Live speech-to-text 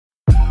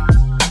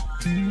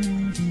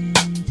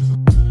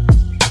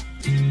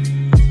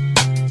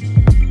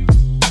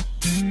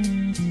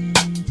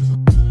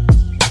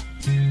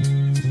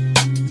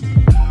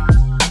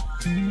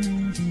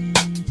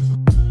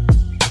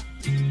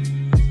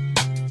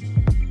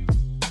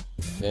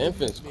The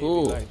infant's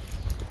cool.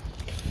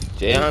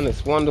 Jayon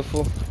is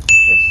wonderful.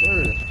 Yes,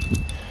 sir.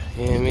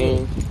 You know what I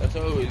mean? That's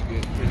always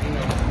good. Cause, you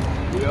know,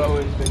 we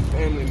always been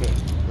family men.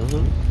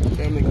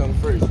 Family come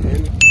first, you hear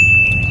me?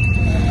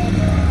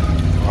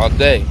 All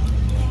day.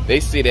 They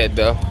see that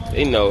though.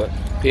 They know it.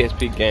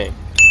 PSP Gang.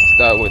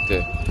 Start with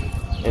the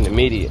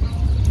intermediate.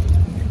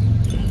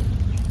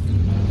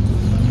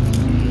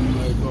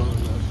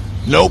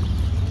 Nope.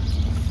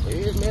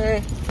 Yeah,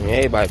 man. And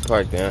everybody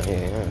parked down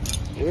here.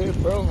 Yeah,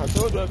 bro. I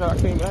told you I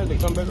came back to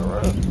come back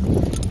around.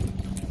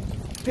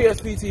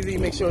 PSPTV,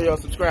 make sure y'all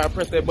subscribe.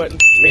 Press that button.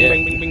 Bing,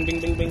 bing, bing, bing, bing,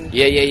 bing, bing.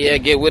 Yeah.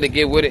 Get with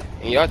it.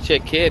 And y'all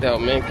check Kid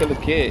out, man. Killer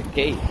Kid.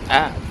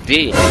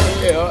 K-I-D.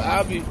 Yeah,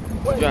 I'll be.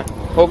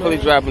 Hopefully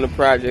dropping the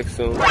project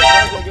soon.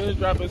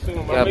 Dropping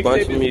soon. Got a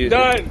bunch of music.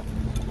 Done.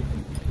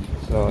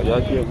 So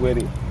y'all get with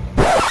it.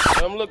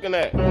 What I'm looking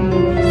at.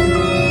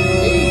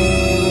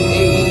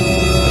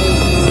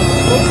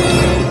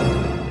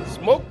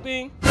 Smoke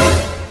thing.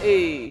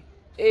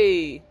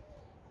 Hey.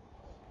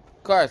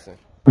 Carson.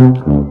 Pass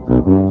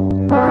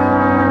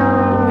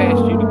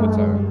you the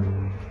baton.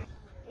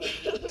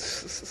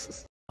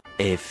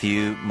 A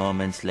few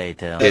moments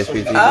later.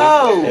 PSPTV.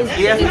 Oh,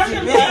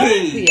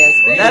 PSPTV.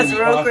 That's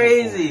real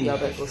crazy.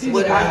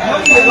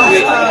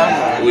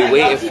 We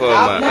waiting for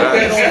my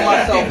eyes.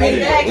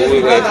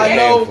 We waiting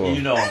for.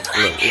 You know. Look,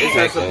 it's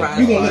like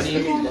You gonna listen to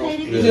me, bro.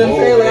 You know what I'm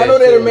saying? Like, I know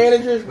they're the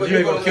managers, but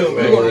you're gonna kill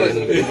me. You're gonna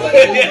listen to me.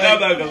 I'm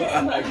not gonna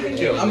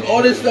lie.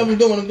 All this stuff I'm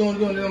doing, and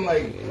I'm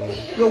like,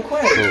 yo,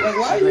 quiet. Like,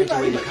 why are you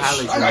not even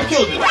college? I got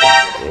killed in this.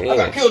 I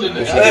got killed in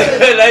this.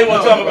 Now you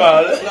wanna talk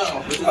about it?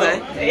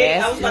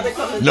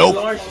 Nope.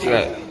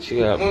 She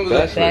got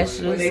bachelor's.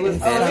 Bachelor's.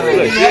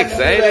 She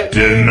excited.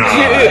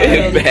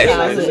 Denied.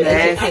 Bachelor's.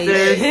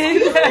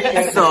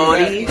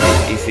 Sorry.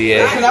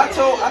 ECA. I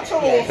told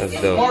That's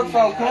dope. Mark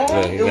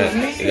Falcone. Look,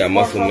 he got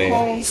muscle man.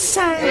 Mark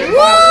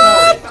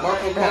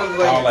Falcone. I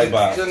don't like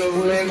Bob.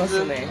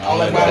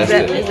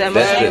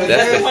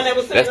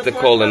 That's the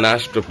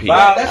colonoscopy.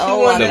 That's the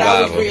one that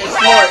I was survivor. being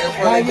smart in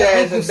front of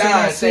Jazz and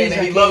Don, saying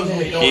that he loves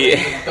me. Yeah.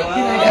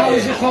 How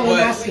was your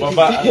colonoscopy?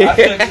 I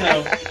think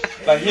him,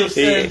 like he'll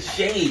send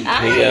shade.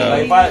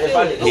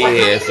 Like He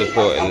here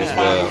supporting this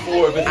girl.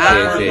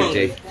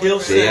 He'll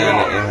send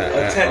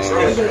a text.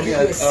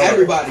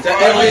 Everybody.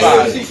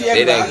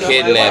 They done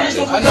kidnapped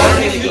him. I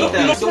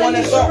know the one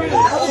that saw. As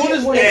soon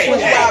as they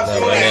switch jobs,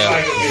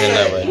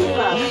 Right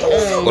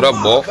now. What up,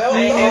 boy?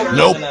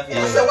 Nope. I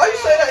said, why you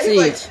say that? He's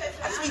like,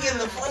 I see getting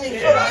the funny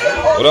foot. I said,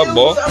 What up,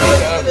 boy? I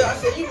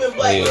said, you been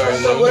black. I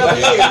said, what up,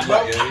 here, bro?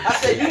 I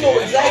said, you know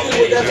exactly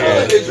what that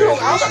feeling is. I'm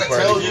not gonna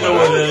tell you. You know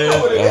what it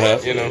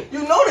is.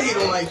 You know that he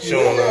don't like you.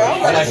 I'm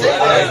not gonna say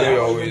that.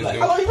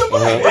 I don't even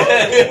mind.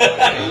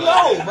 You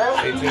know, bro.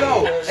 You know.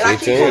 And I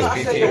keep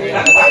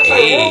telling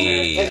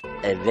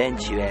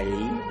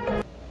Eventually.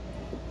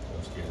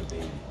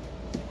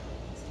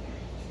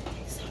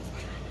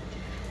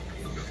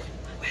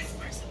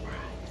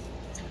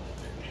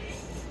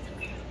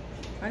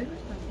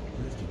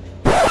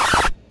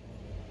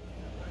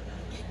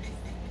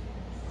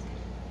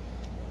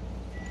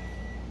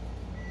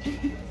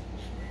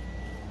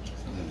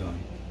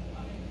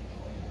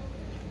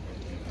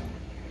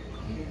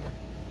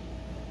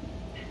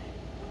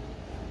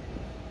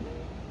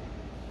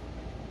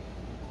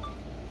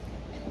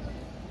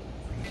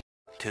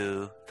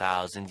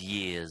 $2,000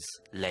 years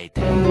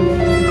later.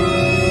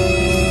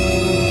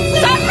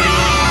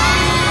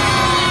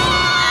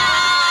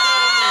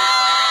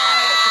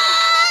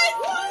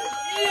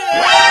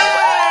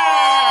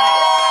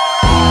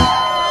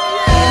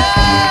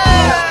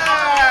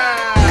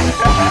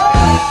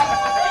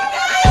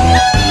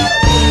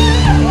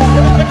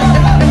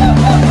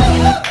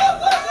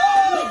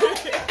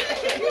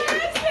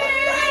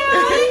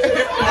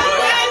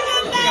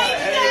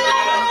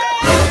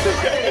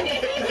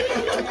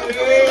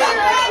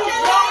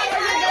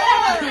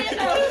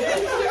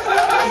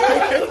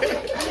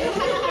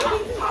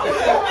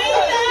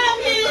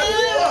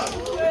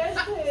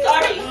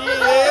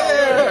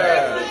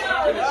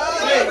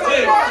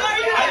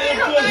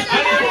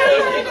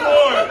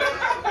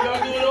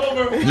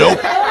 Nope.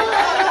 I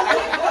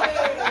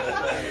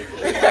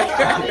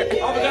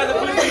forgot to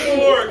push the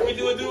board. We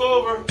do a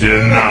do-over.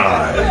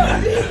 Denied.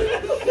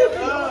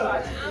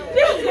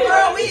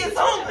 Girl, we is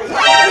hungry.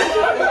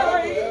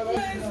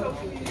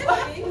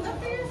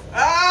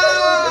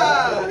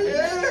 Ah,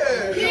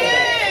 yeah.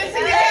 Yes,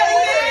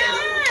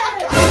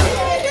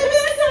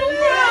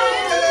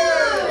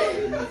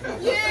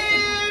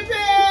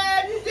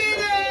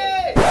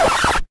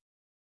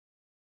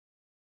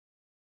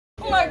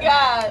 Oh my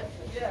God.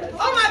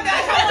 oh my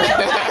God.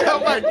 Oh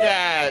my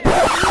God.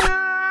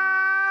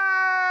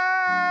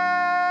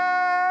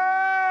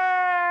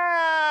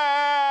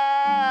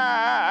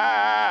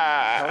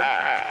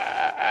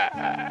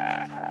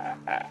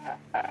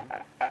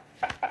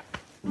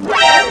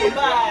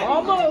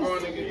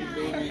 Almost.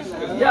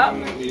 Yup.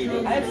 I'm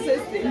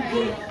assisting.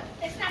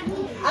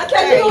 I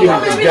tell you, Get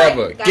it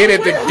together. Get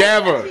it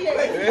together.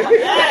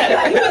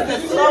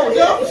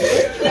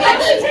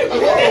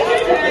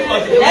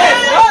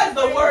 That was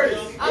the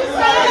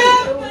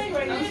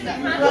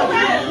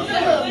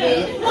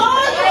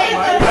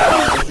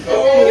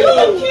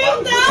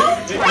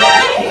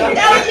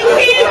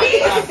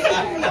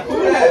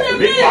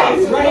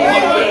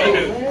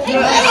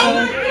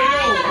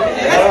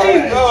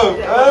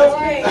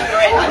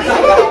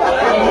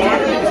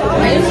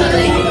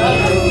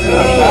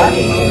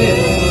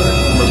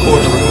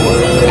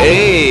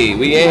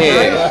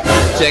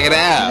check it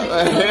out.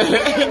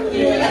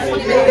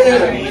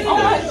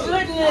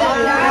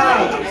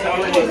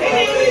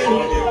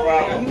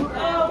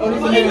 Oh my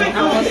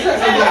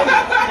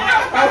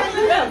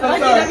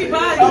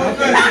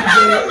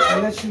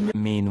goodness.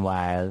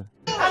 Meanwhile.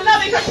 I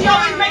love it because she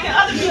always making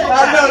other people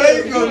I know,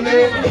 there you go,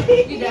 man.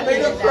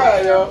 Make her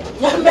cry, yo.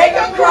 make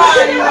her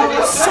cry.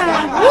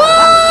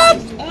 What?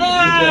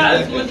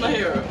 Where's my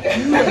hero?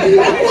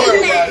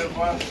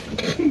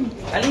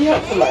 I need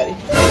help somebody.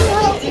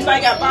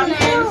 Anybody got bobby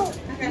pins?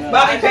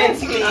 Bobby pins,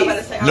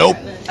 please. Nope.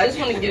 I just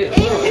want to get it.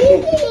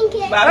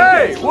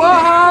 Hey,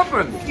 what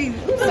happened?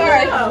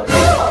 Sorry.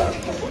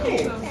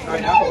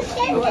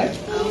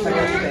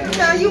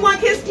 So you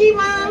want kiss G,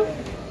 Mom?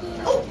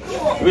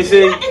 Let me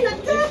see.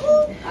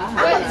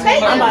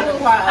 I'm about to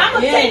cry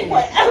again.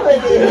 Whatever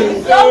it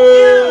is. So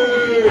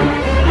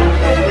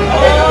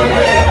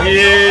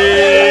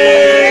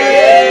cute.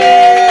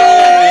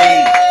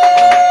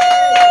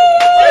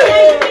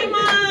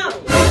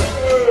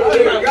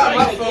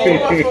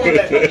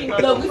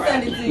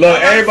 Look,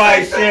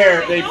 everybody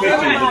share their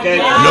pictures, okay?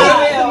 Nope.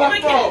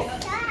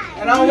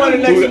 And I don't want it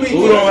next week.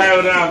 Who don't have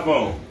an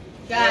iPhone?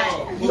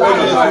 You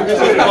gotta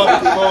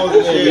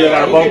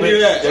bump it. You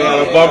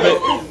gotta bump it.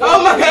 Oh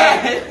my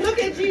God. Look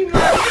at G, Mom.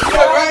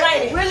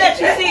 We'll let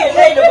you see it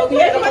later, but we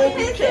have the whole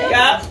picture.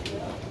 Yeah.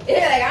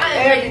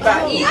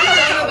 Everybody.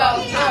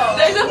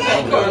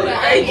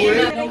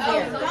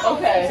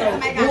 Okay.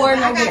 Board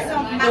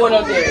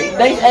no dairy.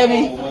 Thanks,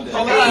 Evie.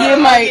 Yeah,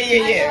 Mike.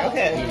 Yeah,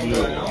 okay.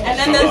 And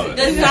then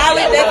the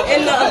salad that's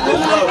in the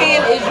aluminum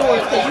pan is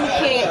yours because you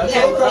can't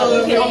have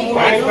I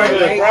expect it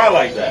to cry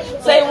like that.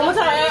 Say it one more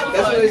time.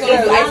 That's what it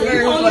said. Ice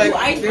cream. Like,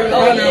 Ice cream. they're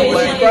wondering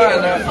why you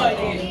crying now.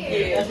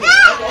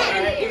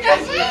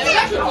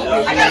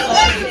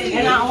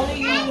 And I only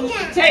use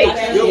tape.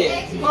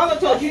 Mama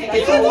told you to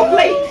get you a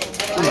plate.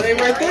 Well, they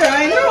right there.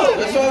 I ain't know.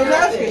 That's what I was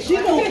asking. She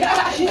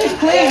just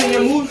clean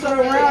and moves her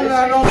around and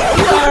I don't.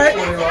 Alright.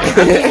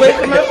 Wait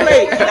for my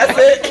plate. That's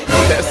it.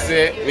 That's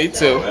it. Me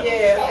too.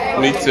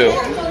 Me too.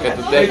 Got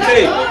the deck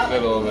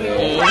good over there.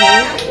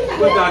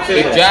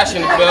 Big Josh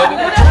in the building.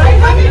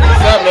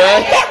 What's up,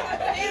 man?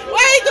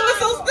 Why are you doing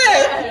so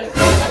stiff?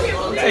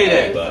 Say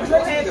that, bud.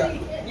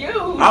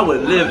 I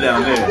would live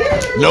down there.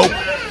 Nope.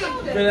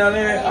 Been down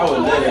there? I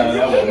would live down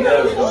there. I would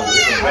never go.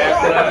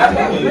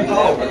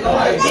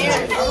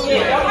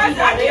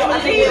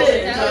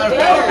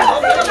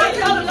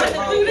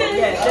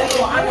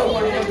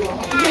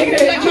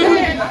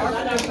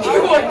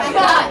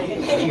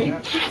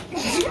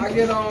 I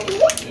get on.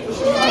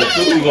 It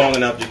took you long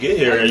enough to get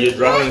here, and your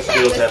driving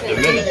skills have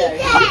diminished.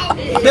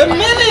 The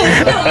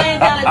minute. Still laying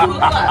down at 2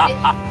 o'clock.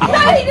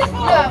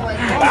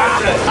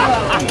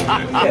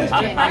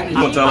 You're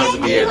going to tell us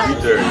to be at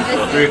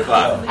 2:30 or 3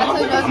 o'clock.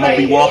 I'm going to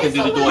be walking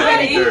through the door at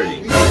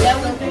 8:30.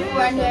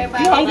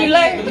 You hungry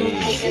late?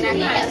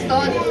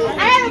 I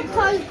have a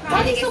call.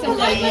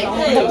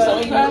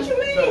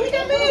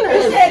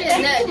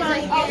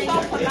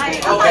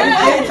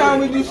 Anytime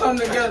we do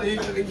something together,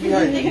 you should be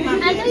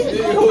hyped.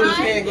 You hold his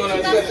hand going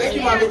upstairs. Thank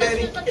you, Mommy,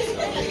 Daddy.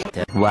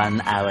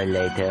 1 hour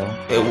later.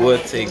 It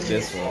would take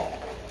this one.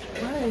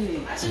 To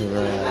get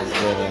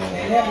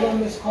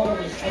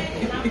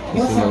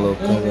you see my little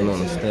cousin on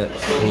the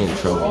steps. He in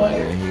trouble,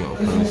 man. He on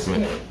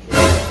punishment.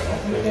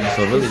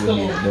 So really what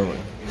he's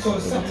doing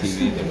with the TV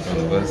in front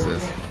of us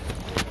is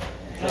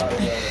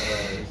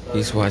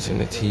he's watching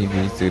the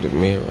TV through the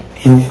mirror.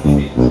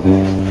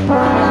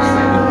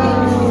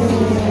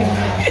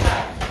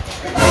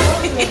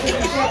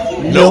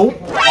 Nope.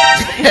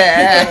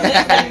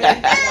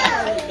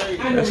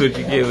 That's what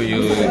you get when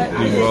you do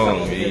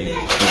wrong. You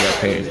got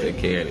parents that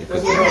care. They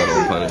put you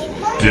on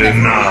punishment.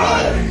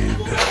 Denied.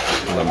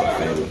 I love my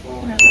family.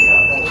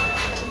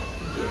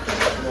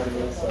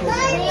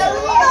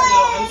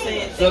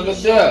 Suck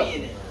us up.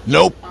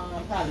 Nope.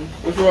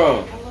 What's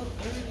wrong?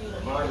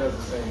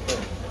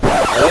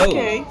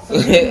 Okay.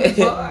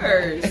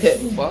 Bars.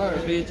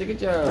 Bars, bitch. Good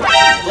job.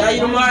 Y'all eat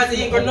the Mars and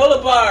eat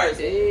granola bars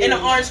in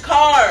an orange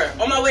car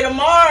on my way to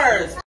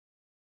Mars.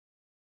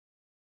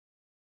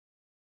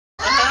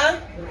 I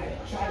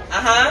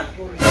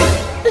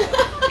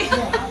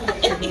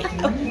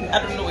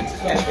don't know what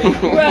just happened.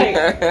 Right.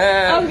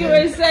 I was getting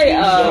ready to say,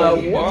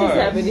 what just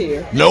happened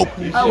here? Nope.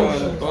 Y'all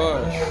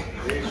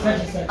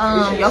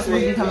supposed to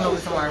be coming over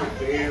tomorrow.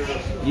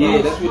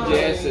 Yeah, that's what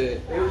Jazz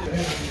said.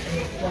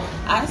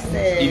 I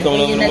said, You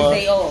coming over tomorrow?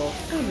 Day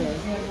off.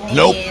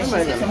 Nope. And she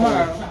said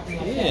tomorrow.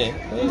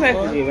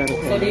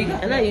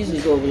 Yeah. And I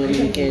usually go over the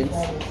weekends.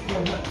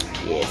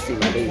 Yeah, see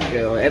my baby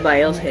girl.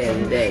 Everybody else had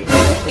a day.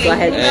 So I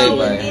had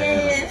Everybody.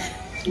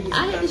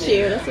 I had to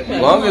share. That's okay.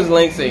 As long as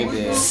Lynx ain't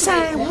there.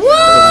 Say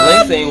what?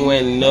 Lynx ain't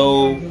win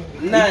no.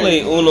 We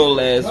played Uno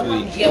last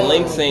week.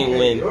 Lynx ain't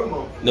win.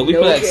 No, we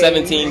played like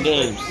 17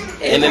 games.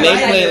 And then they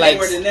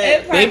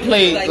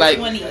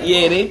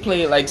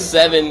played like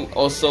 7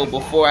 or so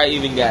before I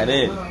even got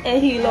in.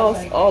 And he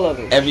lost all of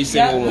them. Every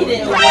single one.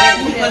 He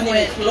wasn't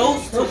even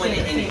close to winning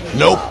anything.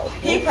 Nope.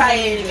 He probably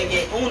didn't even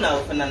get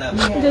Uno for none of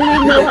them. Does he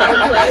know how to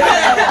play?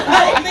 I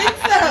think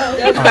so.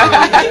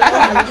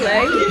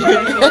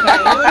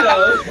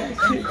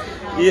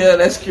 Yeah,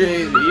 that's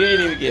crazy. You ain't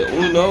even get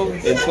Uno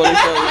in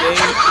 20-something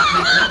games.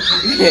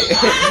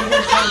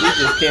 You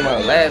just came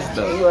out last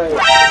though. Right.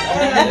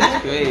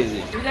 That's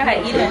crazy. We got her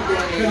eating.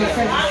 She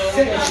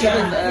was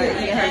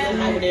eating her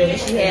food over there.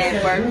 She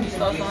had barbecue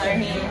sauce on her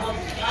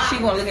hands. She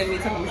gonna look at me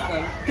talking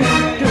something. I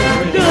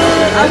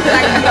was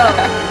like, yo.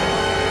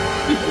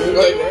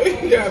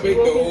 You gotta make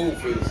the old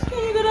face. Can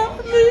you get up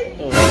for me?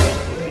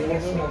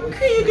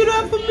 Can you get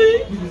up for me?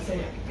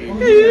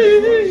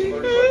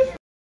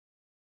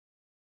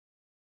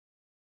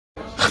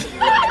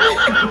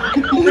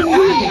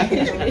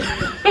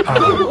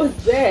 What was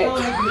that?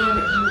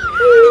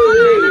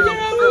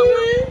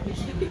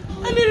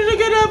 I needed to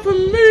get up for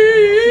me.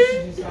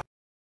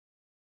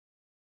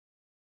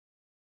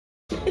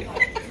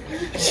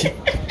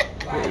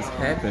 What is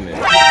happening?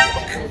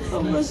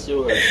 I'm not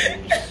sure.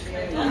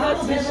 I'm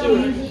not too sure.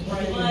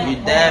 You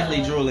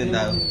definitely drooling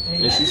though.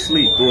 And she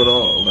sleep through it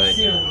all, like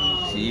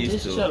she used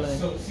Just to. chilling.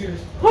 She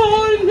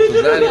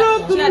got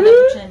double chin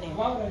there.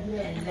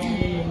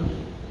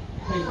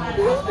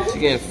 She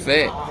getting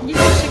fat.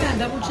 Yeah, she got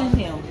double chin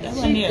here. That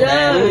wasn't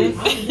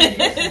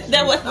there.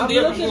 That wasn't I'm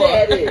there looking before.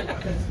 at it.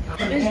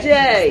 Miss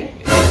J.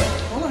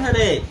 Hold her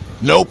that.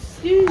 Nope.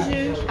 Excuse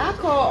you. I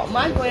call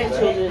my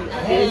grandchildren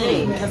their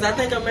name. Because I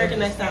think American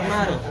Next Top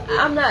Model.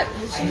 I'm not.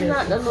 She's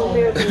not no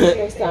American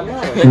Next Top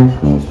Model.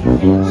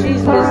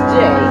 She's Miss J.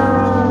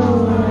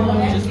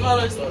 Just call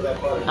her.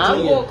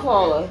 I'm gonna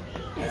call her.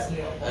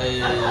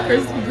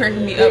 Chris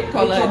breaking me up,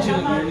 call her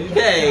Junior.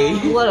 Hey.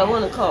 What I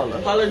want to call her.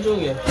 Call her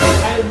Junior.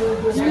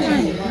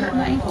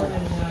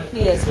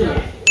 PSP.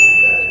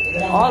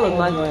 All of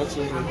my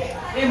grandchildren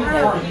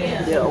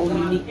have their own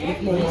unique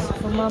nicknames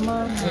for my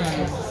mom.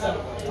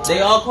 They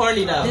all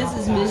corny though. This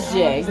is Miss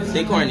J.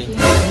 They corny.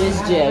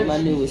 Miss J, my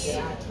newest.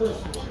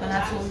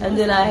 And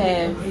then I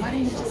have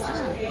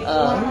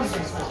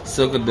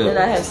Silkadil.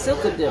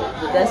 Silkadil,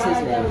 but that's his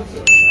name.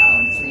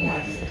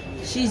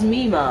 She's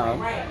me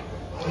mom,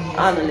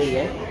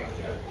 Analia.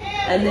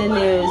 And then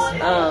there's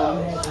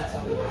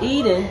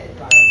Eden.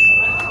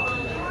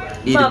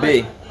 Eda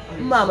B.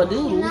 Mama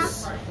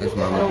Doodles. That's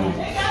Mama Doodles.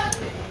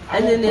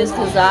 And then there's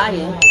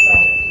Keziah.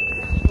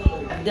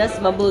 That's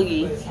my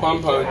boogie.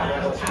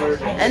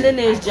 And then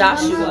there's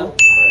Joshua.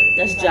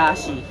 That's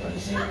Joshy.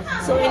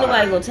 So ain't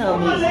nobody gonna tell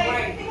me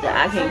that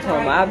I can't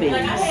call my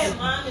babies.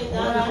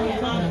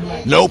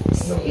 Nope.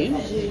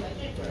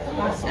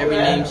 Every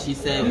name she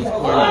said was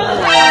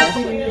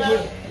corny.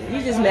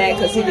 You just mad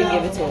because he didn't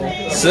give it to him.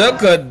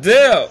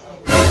 Silkadil.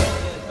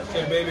 That's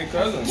your baby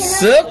cousin.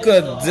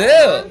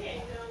 Silkadil.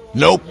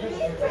 Nope.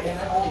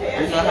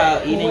 You know how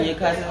Eden your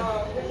cousin?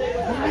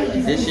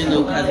 This your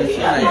little cousin.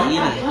 She like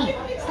Eden.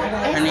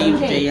 Her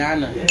name's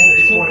Jayana. I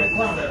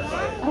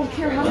don't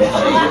care how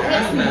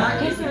much my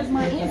answer is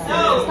my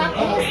answer. Stop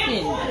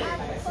asking.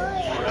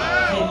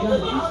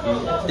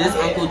 This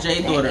Uncle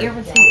Jay's daughter. It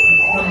irritates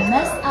the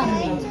mess out of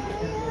me.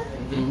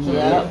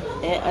 Yep.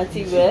 And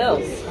Auntie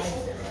Bells.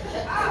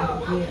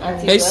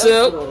 Hey,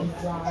 Silk.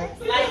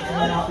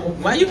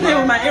 Why you playing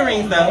with my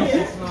earrings though? What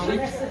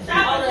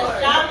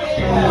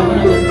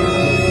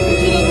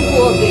you looking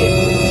for a bit?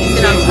 She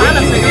said I'm trying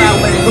to figure out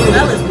where the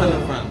smell is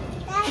coming from.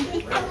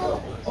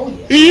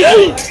 She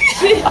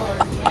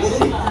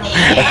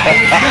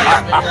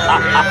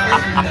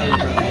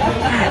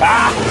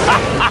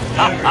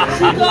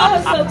called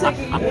herself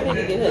taking you need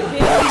to get her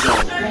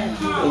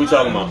PSP. What we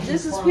talking about?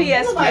 This is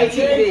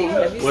PSPTV.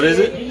 Have you What is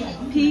it?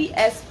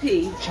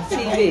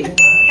 PSPTV.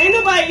 Ain't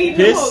nobody eating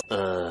Piss?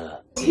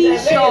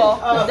 P-Shaw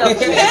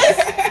Productions.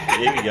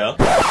 Here we go.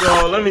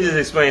 So let me just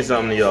explain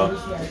something to y'all.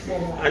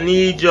 I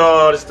need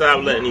y'all to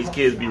stop letting these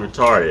kids be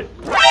retarded.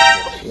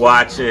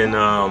 Watching,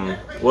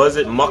 was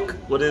it Muck?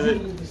 What is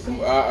it?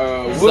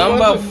 Something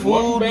about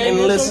food and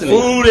listening.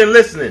 Food and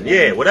listening.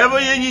 Yeah, whatever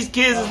these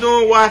kids is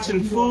doing,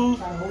 watching food,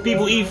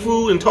 people eat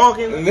food and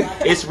talking,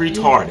 it's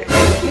retarded.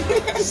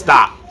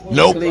 Stop.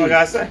 Nope. That's all I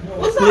gotta say.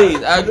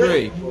 Please, I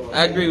agree.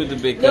 I agree with the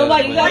big cousin.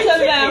 Nobody, you gotta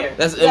turn around.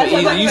 That's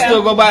M-Easy. You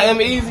still go by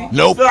M-Easy?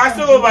 Nope. So I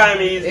still go by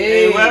me.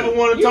 Hey. Whoever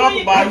want to talk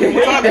about it, we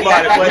can talk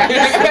about it. But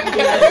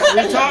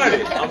it's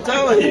retarded. I'm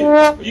telling you.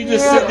 You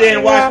just sit there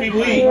and watch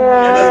people eat. It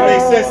doesn't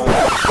make sense.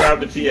 Subscribe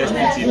to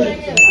PSPTV.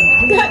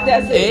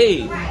 That's it.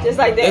 Hey, Just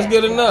like that. that's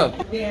good enough.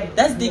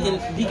 That's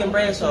Deacon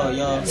Bradshaw,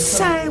 y'all.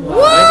 Say Like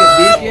what?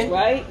 a deacon?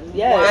 Right?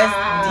 Yes.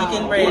 That's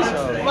Deacon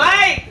Bradshaw.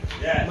 Mike!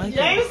 Yeah.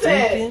 James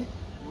said,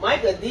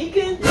 Mike a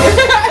deacon?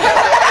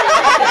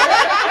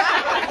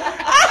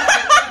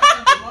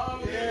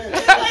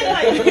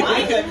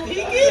 Mike a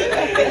deacon?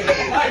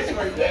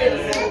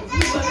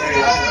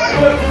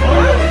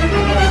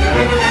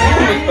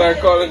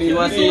 started calling you. You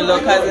want to see your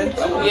little cousin?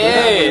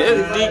 Yeah,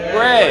 that's deep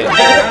bread.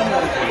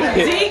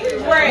 Deep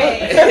bread.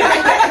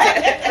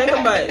 Think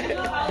about it.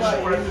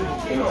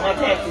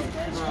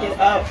 Get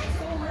up.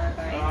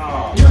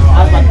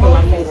 I was about to put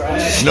my finger on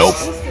it. Nope.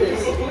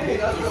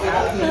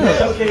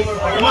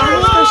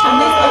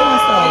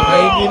 How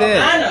you do that?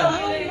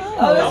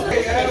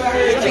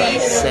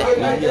 Set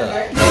me up.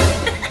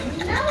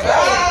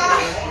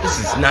 This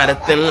is not a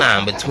thin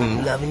line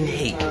between love and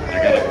hate. I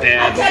got a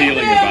bad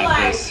feeling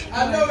about this.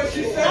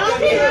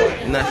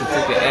 Not to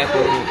take an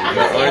apple and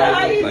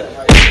orange, like,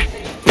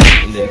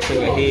 and then took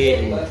her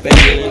head and bang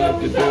it in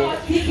the door.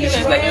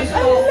 She's like, I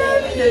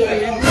love you.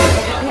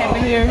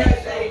 Happen here.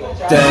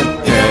 Dun,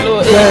 dun,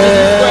 dun.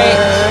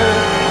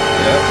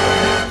 Yep.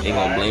 They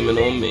gonna blame it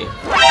on me.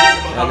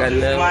 I got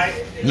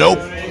nothing. Nope.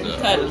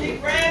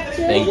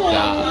 Thank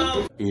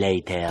God.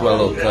 Later. My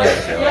little cuz,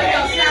 yo.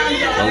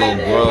 My little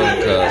grown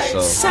cuz, so.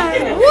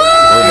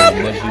 What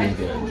much you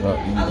get drunk?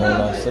 You be going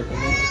out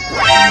sipping?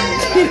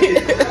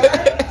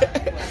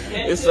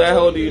 It's how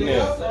old are you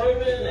now?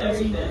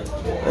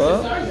 Well,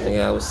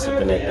 yeah, I was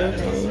sipping at that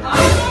time.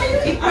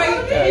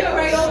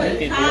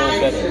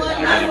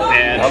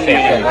 I'm the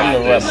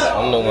rebel.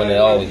 I'm the one that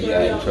always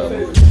got in trouble.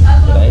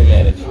 But I ain't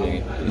mad at you,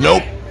 nigga.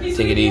 Nope.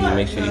 Take it easy,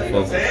 make sure you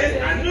focus.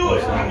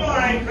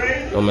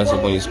 Don't mess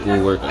up on your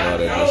schoolwork and all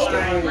that good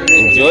stuff.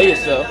 Enjoy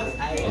yourself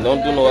and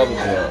don't do no other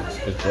drugs.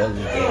 Cause drugs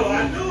is bad.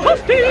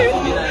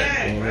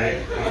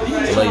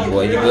 I love you,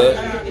 boy. You good?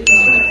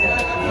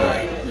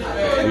 Alright.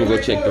 Let me go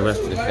check the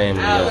rest of the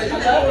family out.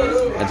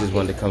 I just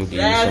wanted to come give you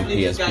some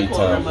PSP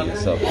time for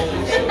yourself.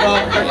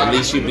 At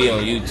least you be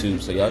on YouTube,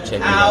 so y'all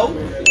check me out.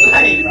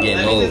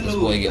 Getting old, this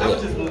boy get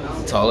look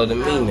taller than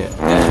me now.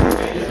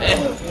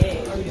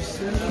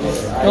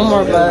 No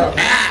more bud.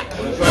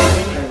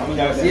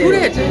 Who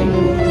that, Jay?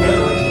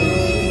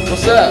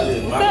 What's up?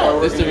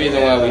 This the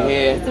reason why we're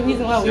here. That's the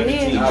reason why we're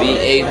here.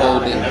 BA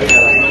holding. You know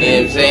what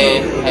I'm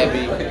saying?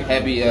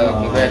 Happy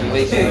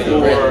congratulations on your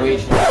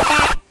graduation.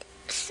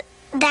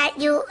 That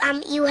you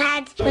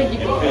had. You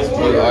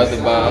are the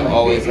bomb,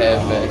 always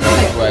have been.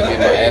 That's where I get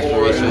my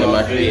aspiration and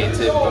my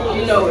creativity.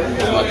 You know it.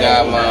 My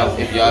God, mom,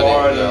 if y'all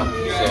didn't know.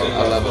 So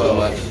I love her so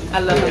much. I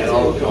love her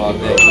too. All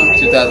day.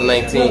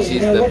 2019,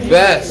 she's the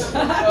best.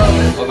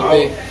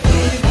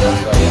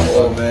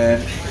 Oh man.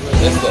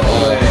 That's the I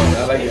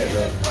like that,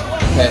 bro.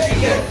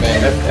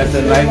 That's a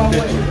nice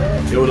picture.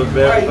 It would have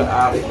been for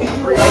Aunty. She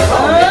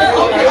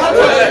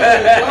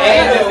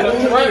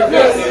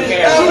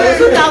was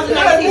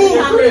 2019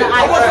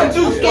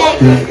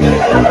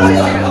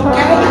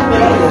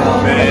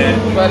 Man,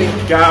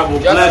 God will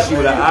bless you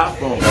with an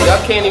iPhone.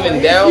 Y'all can't even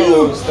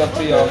download stuff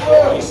to y'all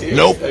phone.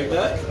 Nope.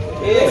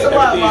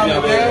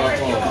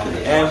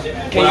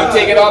 Can you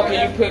take it off? Can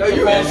you put the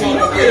phone on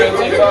and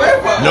take it off?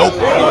 Nope.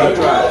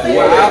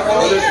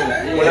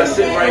 When I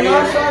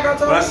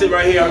sit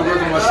right here, I'm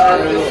working my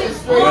sermon.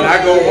 When I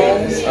go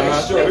home,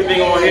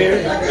 everything on here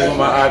is on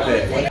my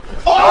iPad.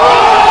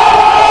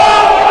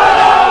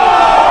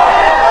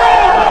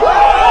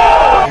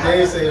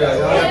 They say that.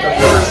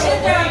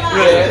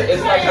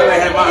 It's like I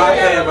have my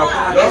iPad in my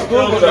pocket.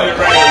 Google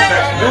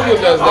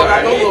does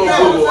that.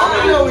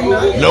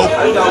 Nope. I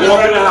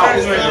walk in the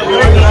house.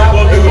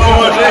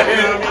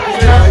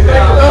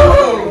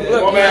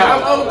 Look, man,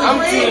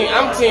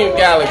 I'm Team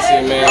Galaxy,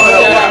 man.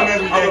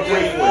 I'm a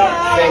great one.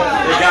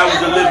 The guy was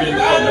delivering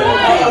from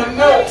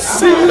the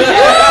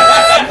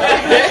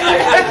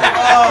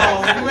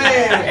Oh,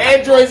 man.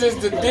 Androids is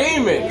the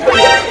demon. Let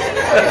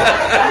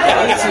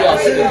me see y'all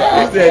see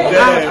about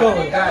Everybody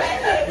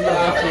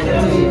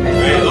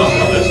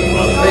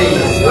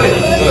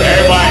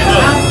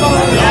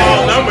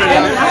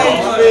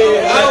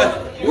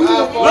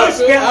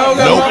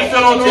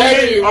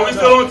Are we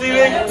still on TV?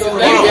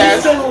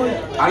 Yes.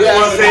 I just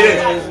want to say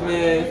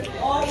this.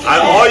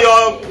 All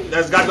y'all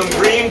that's got them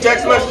green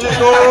text messages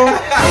going on,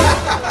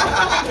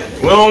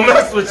 we don't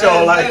mess with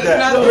y'all like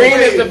that. Green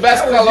is the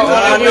best color on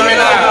the human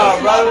eye.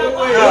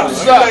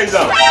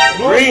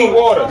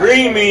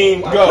 Green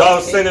mean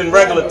y'all sending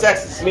regular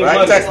texts,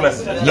 right? Text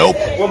messages. Nope.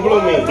 What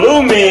blue mean?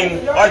 Blue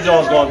mean our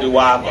Jones gonna do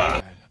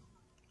Wi-Fi.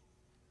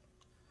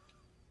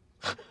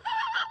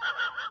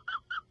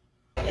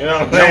 You know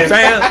what I'm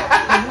saying?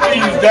 We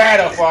use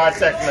data for our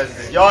text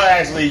messages. Y'all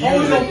actually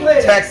using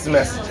text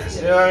messages.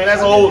 You know what I mean?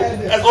 That's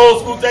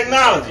old school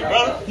technology,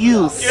 brother.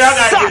 Y'all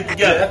gotta get it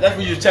together. That's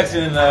when you're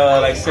texting in,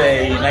 like,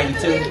 say,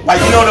 92.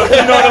 Like you know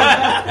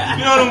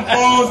them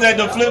phones that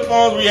the flip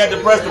phones where you had to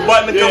press the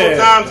button a couple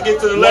times to get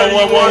to the level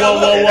you want.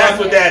 That's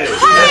what that is.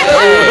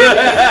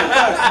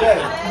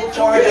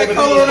 Charge that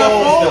color on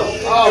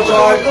phone.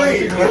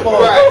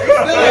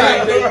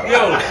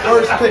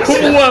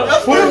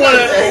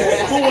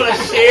 Who wanna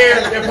share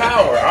their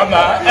power? I'm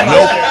not. I'm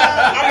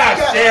not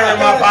sharing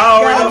my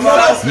power anymore.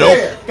 Nope.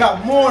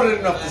 Got more than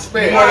enough to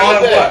spare.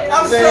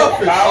 I'm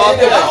selfish. I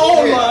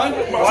own mine.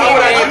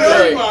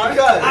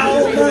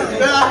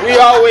 We We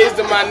always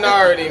the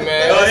minority,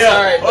 man. Oh, yeah.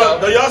 Right,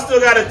 do y'all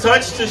still got a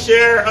touch to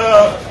share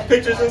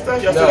pictures and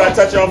stuff? Y'all still got to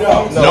touch your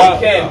phones? No.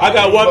 I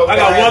got one thing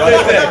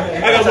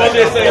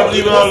to say. I'm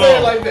leaving it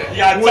alone.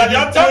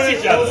 Y'all touch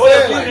each other.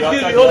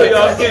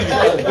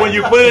 When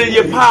you put it in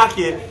your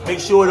pocket, make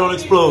sure it don't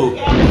explode.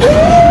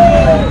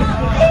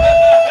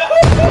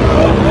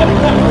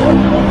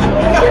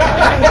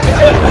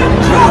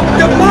 Drop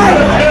the mic!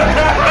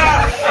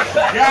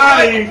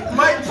 Got him!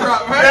 Mic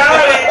drop, right?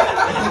 Got him!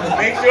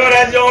 Make sure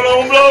that joint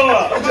don't blow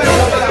up.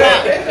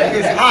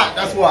 It's hot,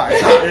 that's why.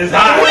 It's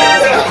hot.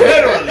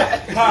 Literally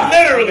hot.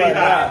 Literally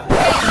hot.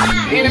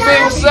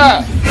 Anything, what's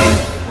up?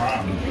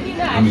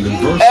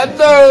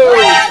 Edo!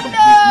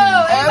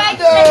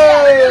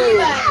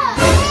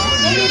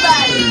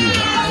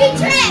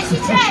 She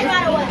trash, by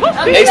the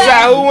way. Hey, Si,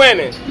 who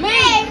winning? Me.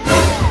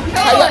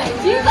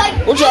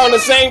 What y'all on the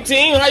same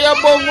team? How y'all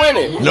both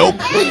winning? Nope.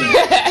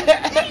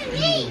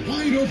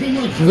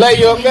 Lay,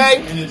 you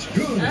okay?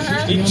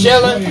 You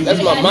chilling?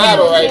 That's my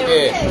motto right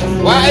there.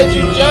 Why is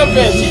you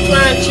jumping? She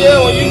trying to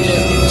chill when you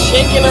just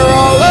shaking her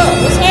all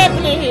up. What's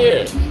happening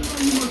here?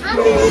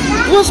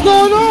 What's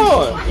going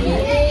on?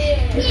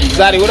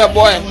 Zaddy, what up,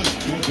 boy?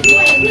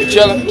 You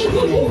chilling?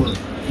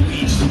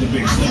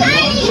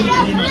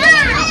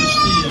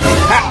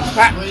 Hot,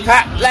 hot,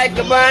 hot like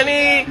a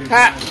bunny.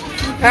 Hot,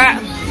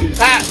 hot,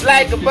 hot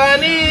like a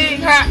bunny.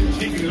 Hot,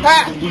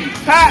 hot,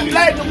 hot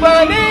like a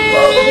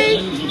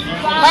bunny.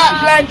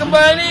 Hot like a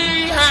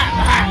bunny. Hot,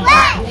 hot,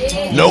 hot.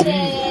 Nope.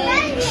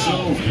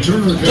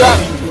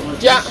 Jump,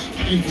 jump,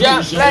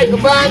 jump like a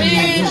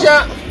bunny.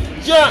 Jump,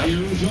 jump,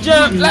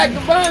 jump like a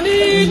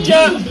bunny.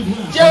 Jump,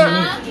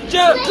 jump,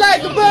 jump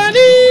like a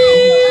bunny.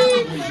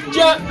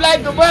 Jump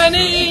like a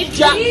bunny.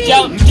 Jump,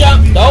 jump,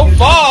 jump. Don't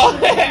fall.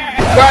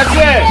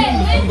 Garcia,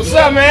 what's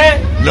up,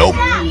 man? Nope.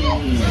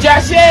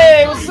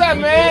 Joshy, what's up,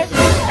 man?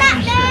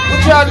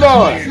 What y'all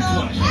doing?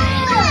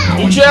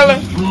 You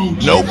chilling?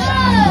 Nope.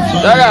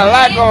 Y'all got a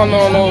lot going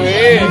on over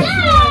here.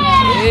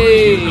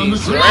 Hey,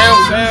 surround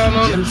sound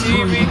on the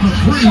TV.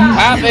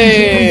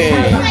 Poppin'.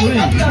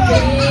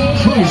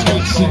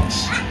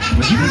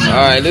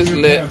 Alright, this is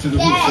lit.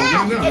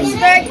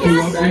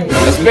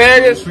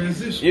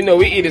 Asparagus? You know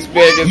we eat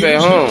asparagus at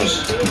home.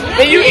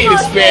 Man, you eat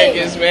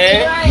asparagus,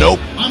 man. Nope.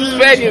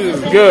 Asparagus is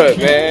good,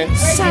 man.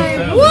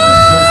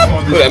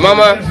 What? Look at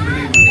mama.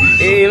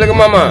 Hey, look at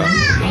mama.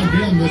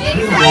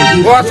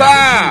 What's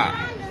up?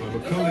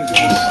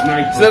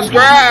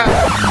 Subscribe.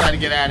 Try to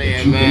get out of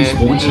here, man.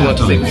 We just want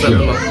to say what's up to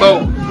my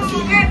boat.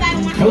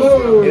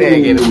 It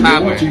ain't getting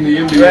poppin'.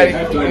 You ready?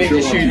 You need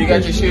your shoes. You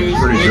got your shoes?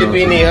 You need to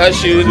be near her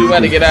shoes. We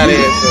about to get out of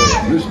here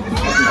soon.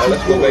 Oh,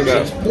 let's go back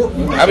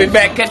up. I'll be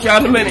back. Catch y'all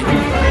in a minute.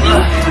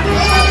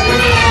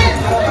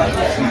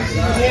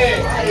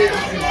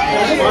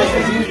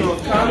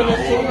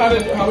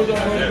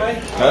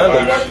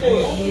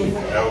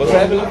 What's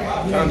happening?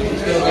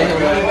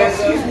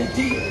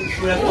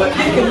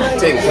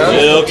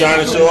 Still trying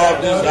to show off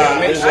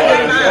this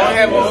Don't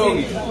have a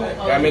hoagie.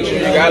 Gotta make sure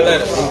you got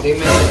letters.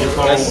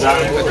 That's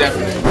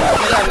definitely. You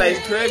got a nice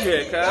crib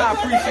here, cuz. I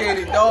appreciate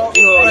it, dog.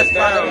 You hold it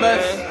down, man.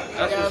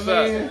 That's what's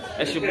up.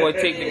 That's your boy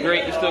Take the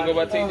Great. You still go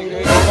by Take the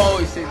Great? I'm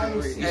always Take the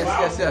Great.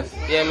 Yes.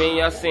 Yeah, I mean,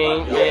 y'all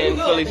seen, man,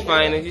 Philly's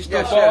finest. You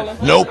still balling?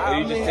 Nope. Or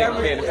you just taking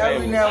care of the family?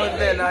 Every now and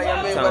then,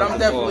 but I'm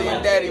definitely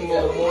in daddy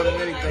mode more than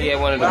anything. Yeah,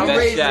 one of the I'm best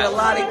raising shots. a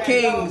lot of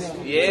kings.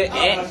 Yeah,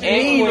 and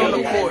mean on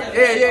the court.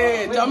 Yeah.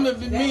 I'm the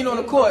mean on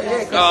the court.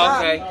 Yeah,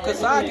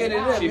 cause I get it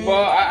in. She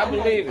ball. I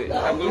believe it.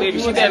 I believe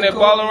it. She down there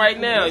balling right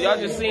now. Y'all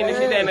just seen it.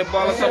 She down there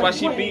balling. Talking about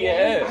she beating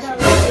ass.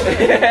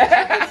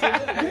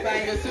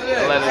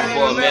 I love this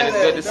boy, man. It's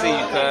good to see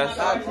you, cuz.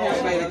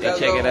 Yeah,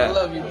 check it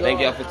out. Thank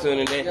y'all for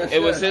tuning in.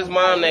 It was his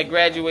mom that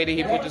graduated.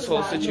 He put this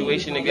whole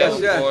situation together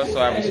for us, so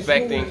I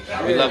respect him.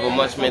 We love him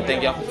much, man.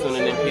 Thank y'all for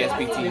tuning in.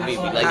 PSPTV. We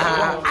like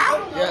it.